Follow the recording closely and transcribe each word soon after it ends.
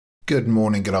Good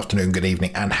morning, good afternoon, good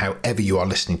evening, and however you are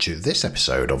listening to this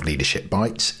episode of Leadership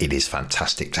Bites, it is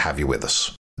fantastic to have you with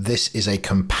us. This is a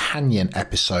companion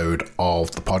episode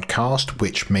of the podcast,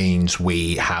 which means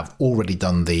we have already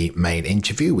done the main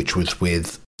interview, which was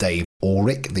with Dave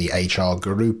Ulrich, the HR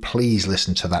guru. Please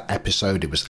listen to that episode.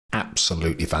 It was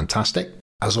absolutely fantastic.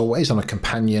 As always, on a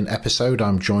companion episode,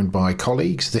 I'm joined by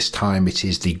colleagues. This time it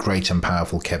is the great and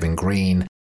powerful Kevin Green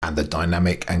and the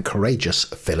dynamic and courageous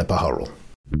Philippa Hurrell.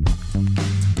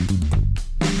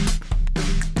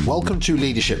 Welcome to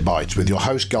Leadership Bites with your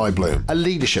host Guy Bloom, a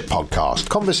leadership podcast,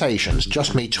 conversations,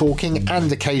 just me talking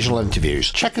and occasional interviews.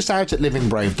 Check us out at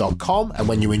livingbrave.com, and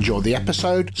when you enjoy the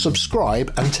episode,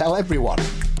 subscribe and tell everyone.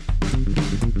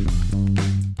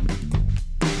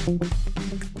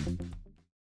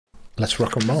 Let's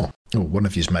rock and roll. Oh, one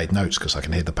of you's made notes because I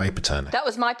can hear the paper turning. That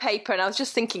was my paper, and I was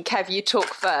just thinking, Kev, you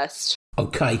talk first.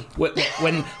 Okay, when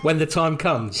the time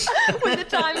comes. When the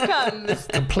time comes.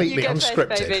 Completely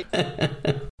unscripted.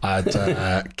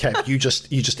 Kev,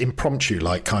 you just impromptu,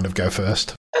 kind of go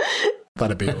first.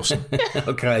 That'd be awesome.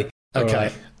 Okay.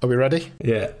 Right. Are we ready?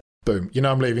 Yeah. Boom. You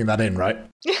know I'm leaving that in, right?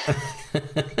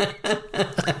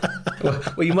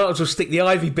 well, you might as well stick the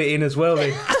Ivy bit in as well,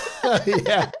 then.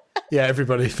 Yeah,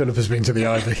 everybody, Philip has been to the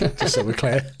Ivy, just so we're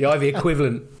clear. The Ivy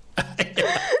equivalent.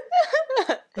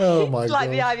 Oh my God. Like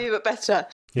the Ivy, but better.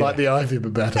 Yeah. Like the Ivy,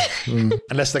 but better.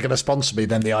 Unless they're going to sponsor me,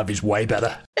 then the Ivy's way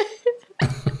better.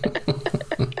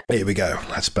 Here we go.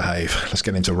 Let's behave. Let's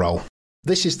get into roll.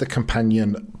 This is the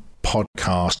companion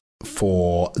podcast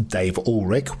for Dave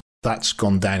Ulrich. That's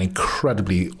gone down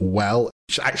incredibly well.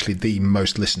 It's actually the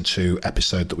most listened to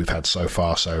episode that we've had so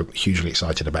far, so hugely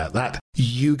excited about that.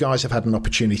 You guys have had an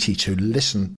opportunity to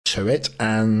listen to it,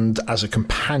 and as a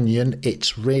companion,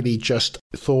 it's really just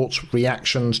thoughts,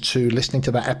 reactions to listening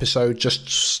to that episode,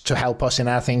 just to help us in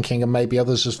our thinking and maybe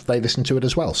others as they listen to it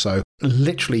as well. So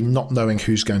literally not knowing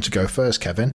who's going to go first,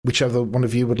 Kevin, whichever one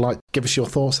of you would like to give us your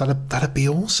thoughts, that'd be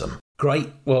awesome.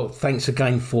 Great. Well, thanks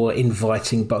again for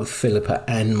inviting both Philippa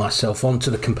and myself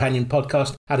onto the companion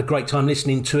podcast. Had a great time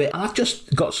listening to it. I've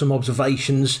just got some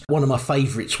observations. One of my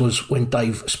favourites was when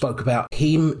Dave spoke about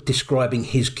him describing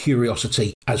his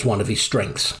curiosity as one of his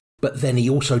strengths. But then he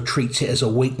also treats it as a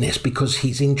weakness because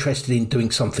he's interested in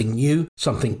doing something new,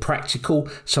 something practical,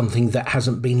 something that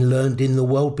hasn't been learned in the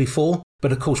world before.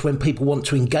 But of course, when people want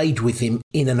to engage with him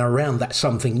in and around that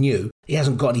something new, he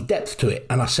hasn't got any depth to it.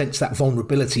 And I sense that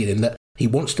vulnerability in him, that he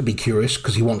wants to be curious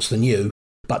because he wants the new.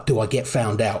 But do I get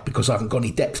found out because I haven't got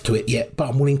any depth to it yet? But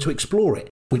I'm willing to explore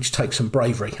it, which takes some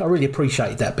bravery. I really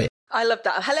appreciated that bit. I love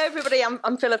that. Hello, everybody.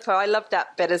 I'm Philippa. I love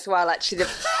that bit as well, actually.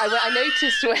 I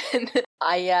noticed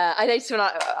when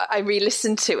I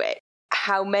re-listened to it,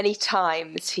 how many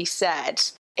times he said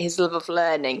his love of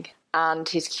learning and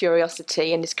his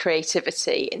curiosity and his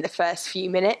creativity in the first few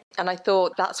minutes. And I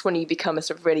thought that's when you become a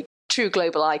sort of really true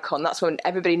global icon. That's when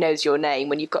everybody knows your name,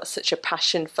 when you've got such a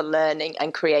passion for learning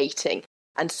and creating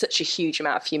and such a huge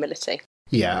amount of humility.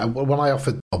 Yeah, when I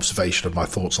offered observation of my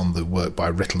thoughts on the work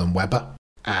by Rittel and Weber,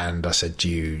 and I said,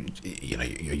 you're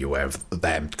aware of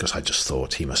them? Because I just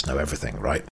thought he must know everything,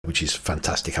 right? Which is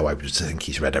fantastic how I would think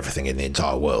he's read everything in the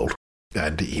entire world.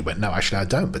 And he went, no, actually I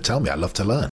don't, but tell me, I love to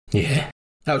learn. Yeah.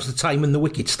 That was the Tame and the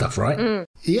Wicked stuff, right?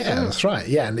 Yeah, that's right.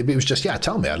 Yeah, and it was just,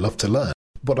 tell me, I love to learn.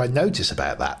 What I noticed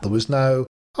about that, there was no,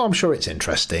 I'm sure it's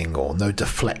interesting, or no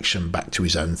deflection back to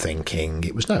his own thinking.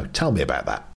 It was, no, tell me about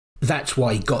that. That's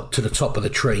why he got to the top of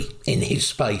the tree in his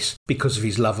space, because of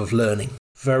his love of learning.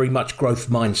 Very much growth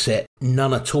mindset,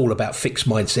 none at all about fixed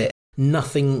mindset,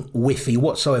 nothing whiffy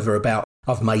whatsoever about,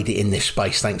 I've made it in this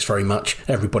space, thanks very much.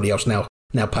 Everybody else now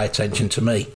pay attention to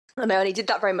me. I know, and he did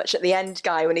that very much at the end,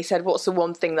 Guy, when he said, what's the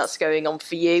one thing that's going on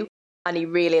for you? And he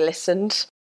really listened.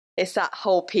 It's that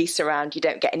whole piece around you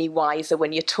don't get any wiser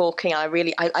when you're talking. I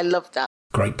love that.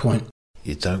 Great point.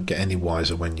 You don't get any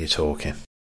wiser when you're talking.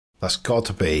 That's got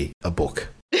to be a book.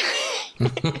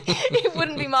 It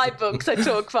wouldn't be my book because I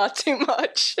talk far too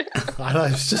much. I know,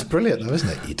 it's just brilliant though, isn't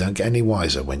it? You don't get any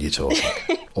wiser when you're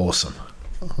talking. Awesome.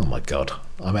 Oh my God.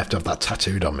 I may have to have that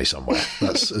tattooed on me somewhere.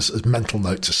 That's a mental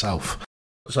note to self.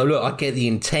 So look, I get the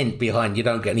intent behind you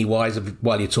don't get any wiser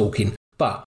while you're talking.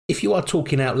 But if you are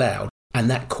talking out loud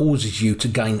and that causes you to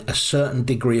gain a certain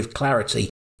degree of clarity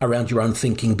around your own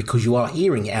thinking because you are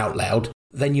hearing it out loud,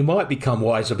 then you might become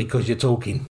wiser because you're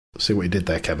talking. See what you did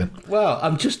there, Kevin? Well,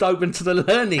 I'm just open to the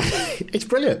learning. It's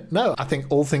brilliant. No, I think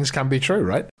all things can be true,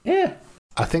 right? Yeah.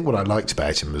 I think what I liked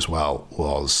about him as well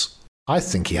was I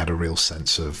think he had a real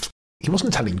sense of, he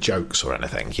wasn't telling jokes or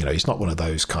anything. You know, he's not one of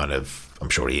those kind of, I'm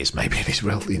sure he is maybe in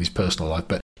his personal life,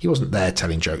 but He wasn't there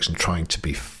telling jokes and trying to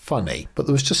be funny, but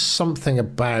there was just something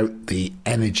about the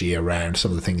energy around some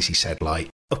of the things he said, like,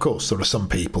 of course, there are some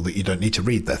people that you don't need to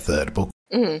read their third book.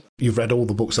 Mm. You've read all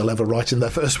the books they'll ever write in their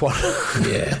first one.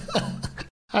 Yeah.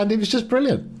 And it was just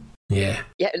brilliant. Yeah.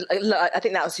 Yeah, I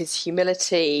think that was his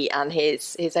humility and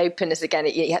his openness. Again,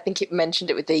 I think he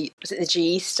mentioned it with the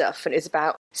GE stuff, and it was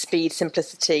about speed,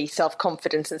 simplicity,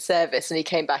 self-confidence and service. And he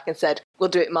came back and said, we'll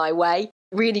do it my way.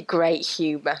 Really great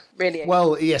humour. Really.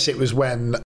 Well, yes, it was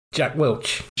when Jack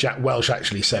Welch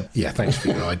actually said, yeah, thanks for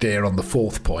your idea on the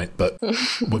fourth point, but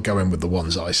we're going with the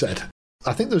ones I said.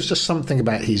 I think there was just something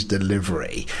about his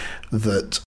delivery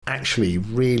that actually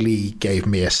really gave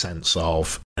me a sense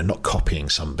of not copying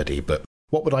somebody, but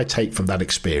what would I take from that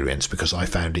experience because I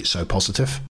found it so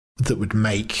positive that would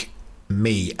make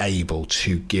me able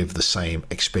to give the same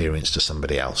experience to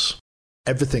somebody else.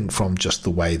 Everything from just the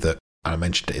way that I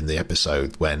mentioned it in the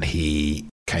episode when he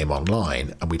came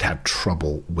online and we'd had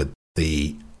trouble with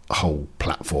the whole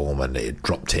platform and it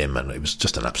dropped him and it was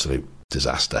just an absolute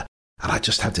disaster. And I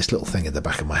just had this little thing in the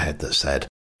back of my head that said,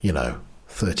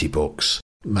 30 books,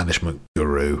 management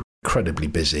guru, incredibly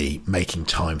busy, making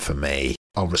time for me.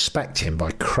 I'll respect him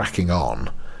by cracking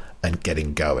on and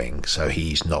getting going so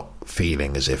he's not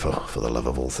feeling as if, for the love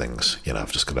of all things,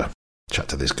 I've just got to chat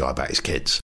to this guy about his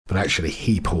kids. But actually,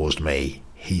 he paused me.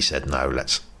 He said, no,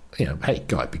 let's, hey,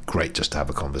 guy, it'd be great just to have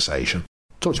a conversation.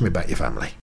 Talk to me about your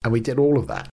family. And we did all of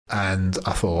that. And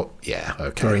I thought, yeah,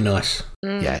 okay. Very nice.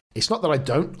 Mm. Yeah. It's not that I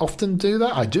don't often do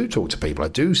that. I do talk to people. I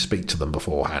do speak to them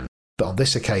beforehand. But on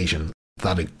this occasion,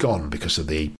 that had gone because of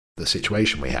the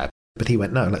situation we had. But he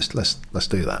went, no, let's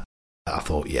do that. I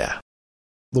thought, yeah.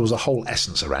 There was a whole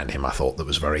essence around him, I thought, that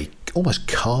was very, almost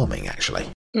calming, actually.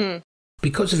 Mm.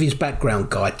 Because of his background,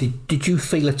 Guy, did you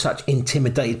feel a touch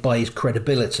intimidated by his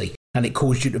credibility and it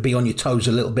caused you to be on your toes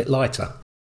a little bit lighter?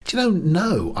 Do you know,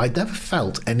 no, I never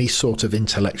felt any sort of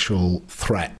intellectual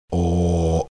threat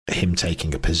or him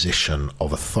taking a position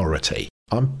of authority.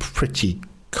 I'm pretty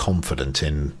confident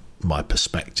in my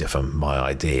perspective and my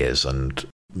ideas, and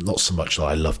not so much that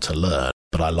I love to learn,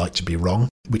 but I like to be wrong,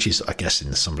 which is, I guess,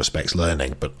 in some respects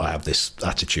learning. But I have this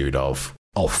attitude of,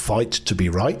 I'll fight to be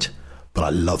right, but I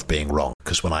love being wrong,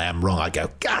 because when I am wrong, I go,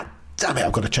 God damn it,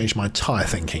 I've got to change my entire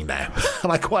thinking now.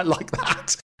 And I quite like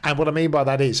that. And what I mean by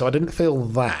that is, so I didn't feel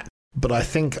that, but I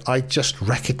think I just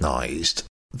recognised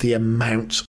the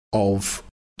amount of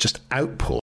just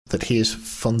output that he has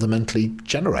fundamentally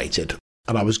generated.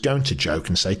 And I was going to joke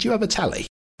and say, do you have a telly?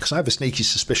 Because I have a sneaky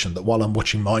suspicion that while I'm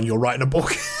watching mine, you're writing a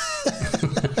book.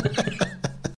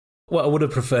 What I would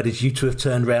have preferred is you to have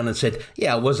turned around and said,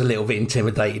 yeah, I was a little bit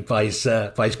intimidated by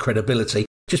his credibility,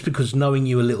 just because knowing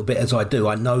you a little bit as I do,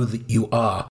 I know that you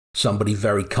are somebody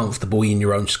very comfortable in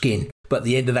your own skin. But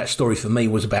the end of that story for me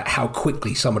was about how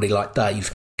quickly somebody like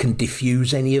Dave can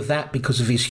diffuse any of that because of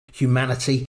his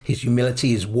humanity, his humility,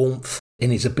 his warmth,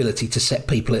 and his ability to set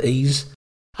people at ease.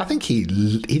 I think he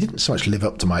didn't so much live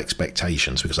up to my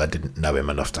expectations because I didn't know him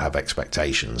enough to have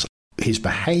expectations. His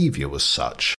behaviour was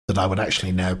such that I would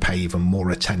actually now pay even more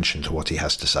attention to what he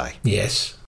has to say.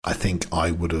 Yes. I think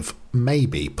I would have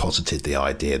maybe posited the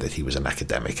idea that he was an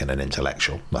academic and an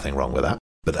intellectual. Nothing wrong with that.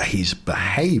 But his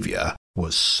behaviour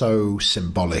was so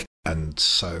symbolic and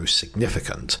so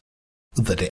significant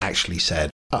that it actually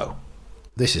said, oh,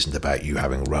 this isn't about you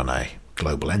having run a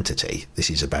global entity. This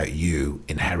is about you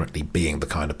inherently being the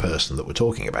kind of person that we're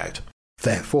talking about.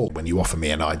 Therefore, when you offer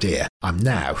me an idea, I'm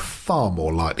now far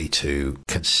more likely to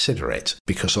consider it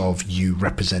because of you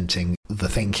representing the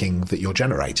thinking that you're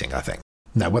generating, I think.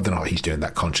 Now, whether or not he's doing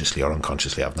that consciously or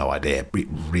unconsciously, I've no idea. It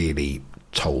really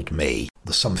told me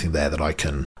there's something there that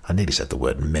I nearly said the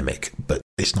word mimic, but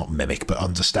it's not mimic, but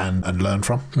understand and learn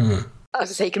from. I was going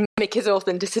to say, you can mimic his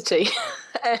authenticity.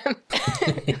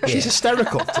 She's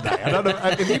hysterical today. I don't know.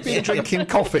 Have you been drinking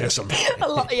coffee or something? A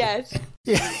lot, yes.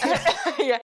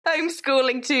 Yeah.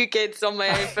 Homeschooling 2 kids on my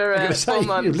own for 4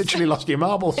 months. You've literally lost your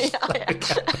marbles.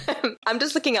 I'm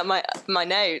just looking at my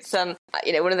notes, and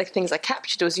one of the things I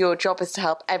captured was your job is to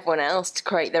help everyone else to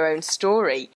create their own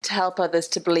story, to help others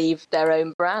to believe their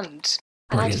own brand.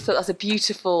 And I just thought that's a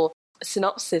beautiful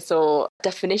synopsis or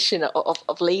definition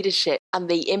of leadership and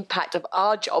the impact of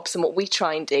our jobs and what we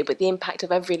try and do, but the impact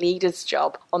of every leader's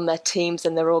job on their teams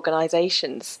and their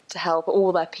organisations to help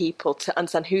all their people to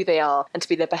understand who they are and to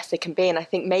be the best they can be. And I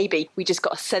think maybe we just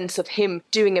got a sense of him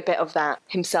doing a bit of that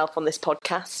himself on this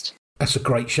podcast. That's a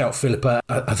great shout, Philippa.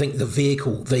 I think the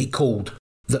vehicle that he called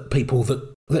that people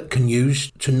that can use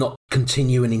to not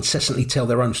continue and incessantly tell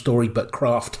their own story, but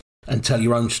craft and tell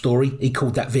your own story, he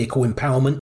called that vehicle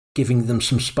empowerment, giving them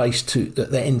some space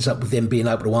that ends up with them being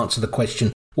able to answer the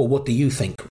question, well, what do you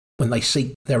think? when they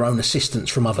seek their own assistance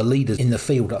from other leaders in the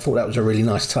field. I thought that was a really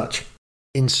nice touch.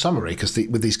 In summary, because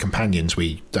with these companions,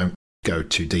 we don't go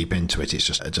too deep into it, it's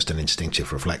just an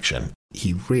instinctive reflection.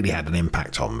 He really had an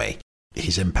impact on me.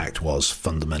 His impact was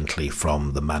fundamentally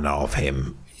from the manner of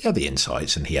him. He had the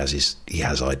insights and he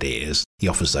has ideas. He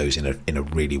offers those in a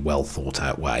really well thought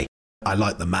out way. I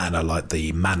like the man, I like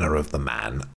the manner of the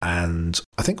man. And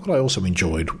I think what I also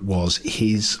enjoyed was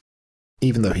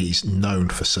even though he's known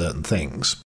for certain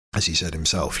things, as he said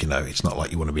himself, it's not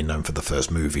like you want to be known for the first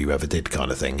movie you ever did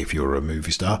kind of thing if you were a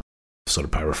movie star. Sort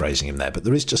of paraphrasing him there. But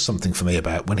there is just something for me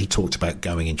about when he talked about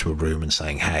going into a room and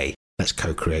saying, hey, let's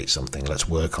co-create something, let's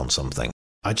work on something.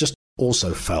 I just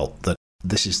also felt that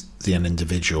this is an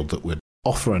individual that would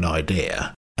offer an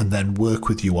idea and then work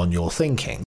with you on your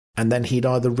thinking. And then he'd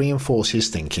either reinforce his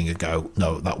thinking and go,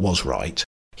 no, that was right.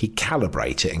 He'd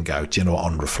calibrate it and go, do you know what,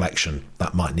 on reflection,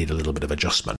 that might need a little bit of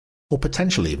adjustment. Or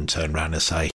potentially even turn around and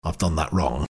say, I've done that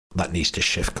wrong. That needs to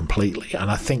shift completely.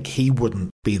 And I think he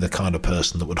wouldn't be the kind of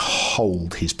person that would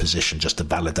hold his position just to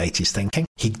validate his thinking.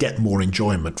 He'd get more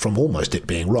enjoyment from almost it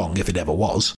being wrong, if it ever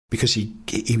was, because he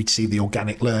would see the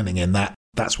organic learning in that.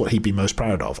 That's what he'd be most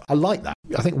proud of. I like that.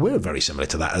 I think we're very similar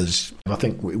to that. As I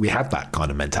think we have that kind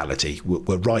of mentality.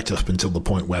 We're right up until the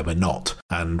point where we're not.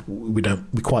 And we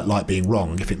quite like being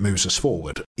wrong if it moves us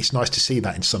forward. It's nice to see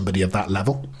that in somebody of that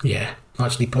level. Yeah,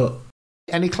 nicely put.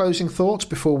 Any closing thoughts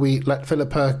before we let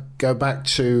Philippa go back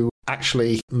to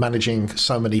actually managing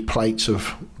so many plates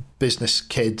of business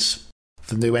kids,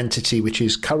 the new entity, which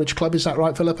is Courage Club? Is that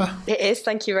right, Philippa? It is.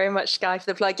 Thank you very much, Guy, for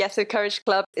the plug. Yes, so Courage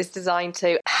Club is designed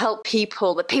to help the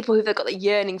people who've got the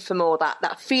yearning for more,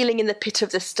 that feeling in the pit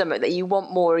of the stomach that you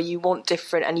want more or you want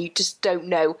different and you just don't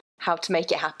know how to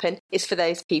make it happen. It's for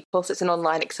those people. So it's an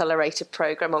online accelerator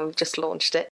program and we've just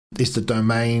launched it. Is the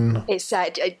domain? It's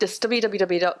just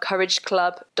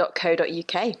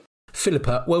www.courageclub.co.uk.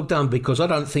 Philippa, well done, because I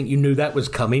don't think you knew that was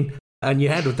coming and you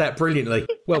handled that brilliantly.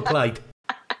 Well played.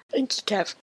 Thank you,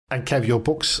 Kev. And Kev, your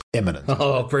book's imminent.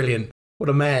 Oh, brilliant. What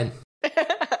a man.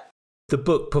 The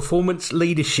book, Performance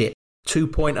Leadership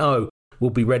 2.0, will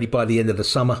be ready by the end of the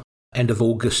summer, end of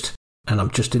August. And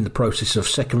I'm just in the process of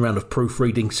second round of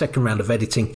proofreading, second round of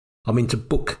editing. I'm into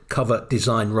book cover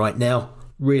design right now.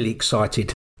 Really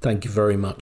excited. Thank you very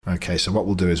much. Okay, so what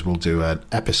we'll do is we'll do an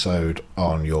episode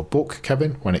on your book,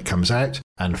 Kevin, when it comes out.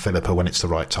 And Philippa, when it's the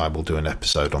right time, we'll do an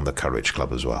episode on the Courage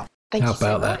Club as well. Thank you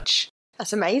so much.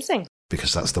 That's amazing.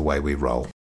 Because that's the way we roll.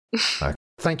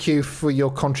 Thank you for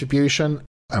your contribution.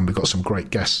 And we've got some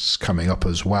great guests coming up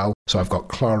as well. So I've got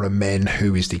Clara Min,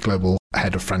 who is the Global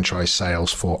Head of Franchise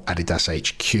Sales for Adidas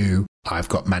HQ. I've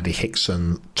got Maddie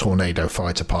Hickson, Tornado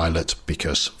Fighter Pilot,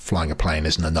 because flying a plane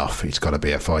isn't enough. It's got to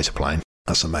be a fighter plane.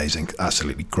 That's amazing.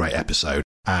 Absolutely great episode.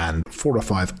 And 4 or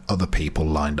 5 other people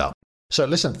lined up. So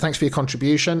listen, thanks for your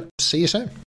contribution. See you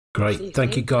soon. Great.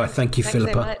 Thank you, Guy. Thank you,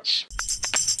 Philippa. Thanks so much.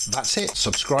 That's it.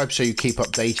 Subscribe so you keep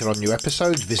updated on new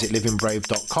episodes. Visit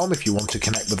livingbrave.com if you want to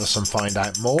connect with us and find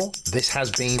out more. This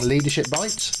has been Leadership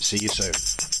Bites. See you soon.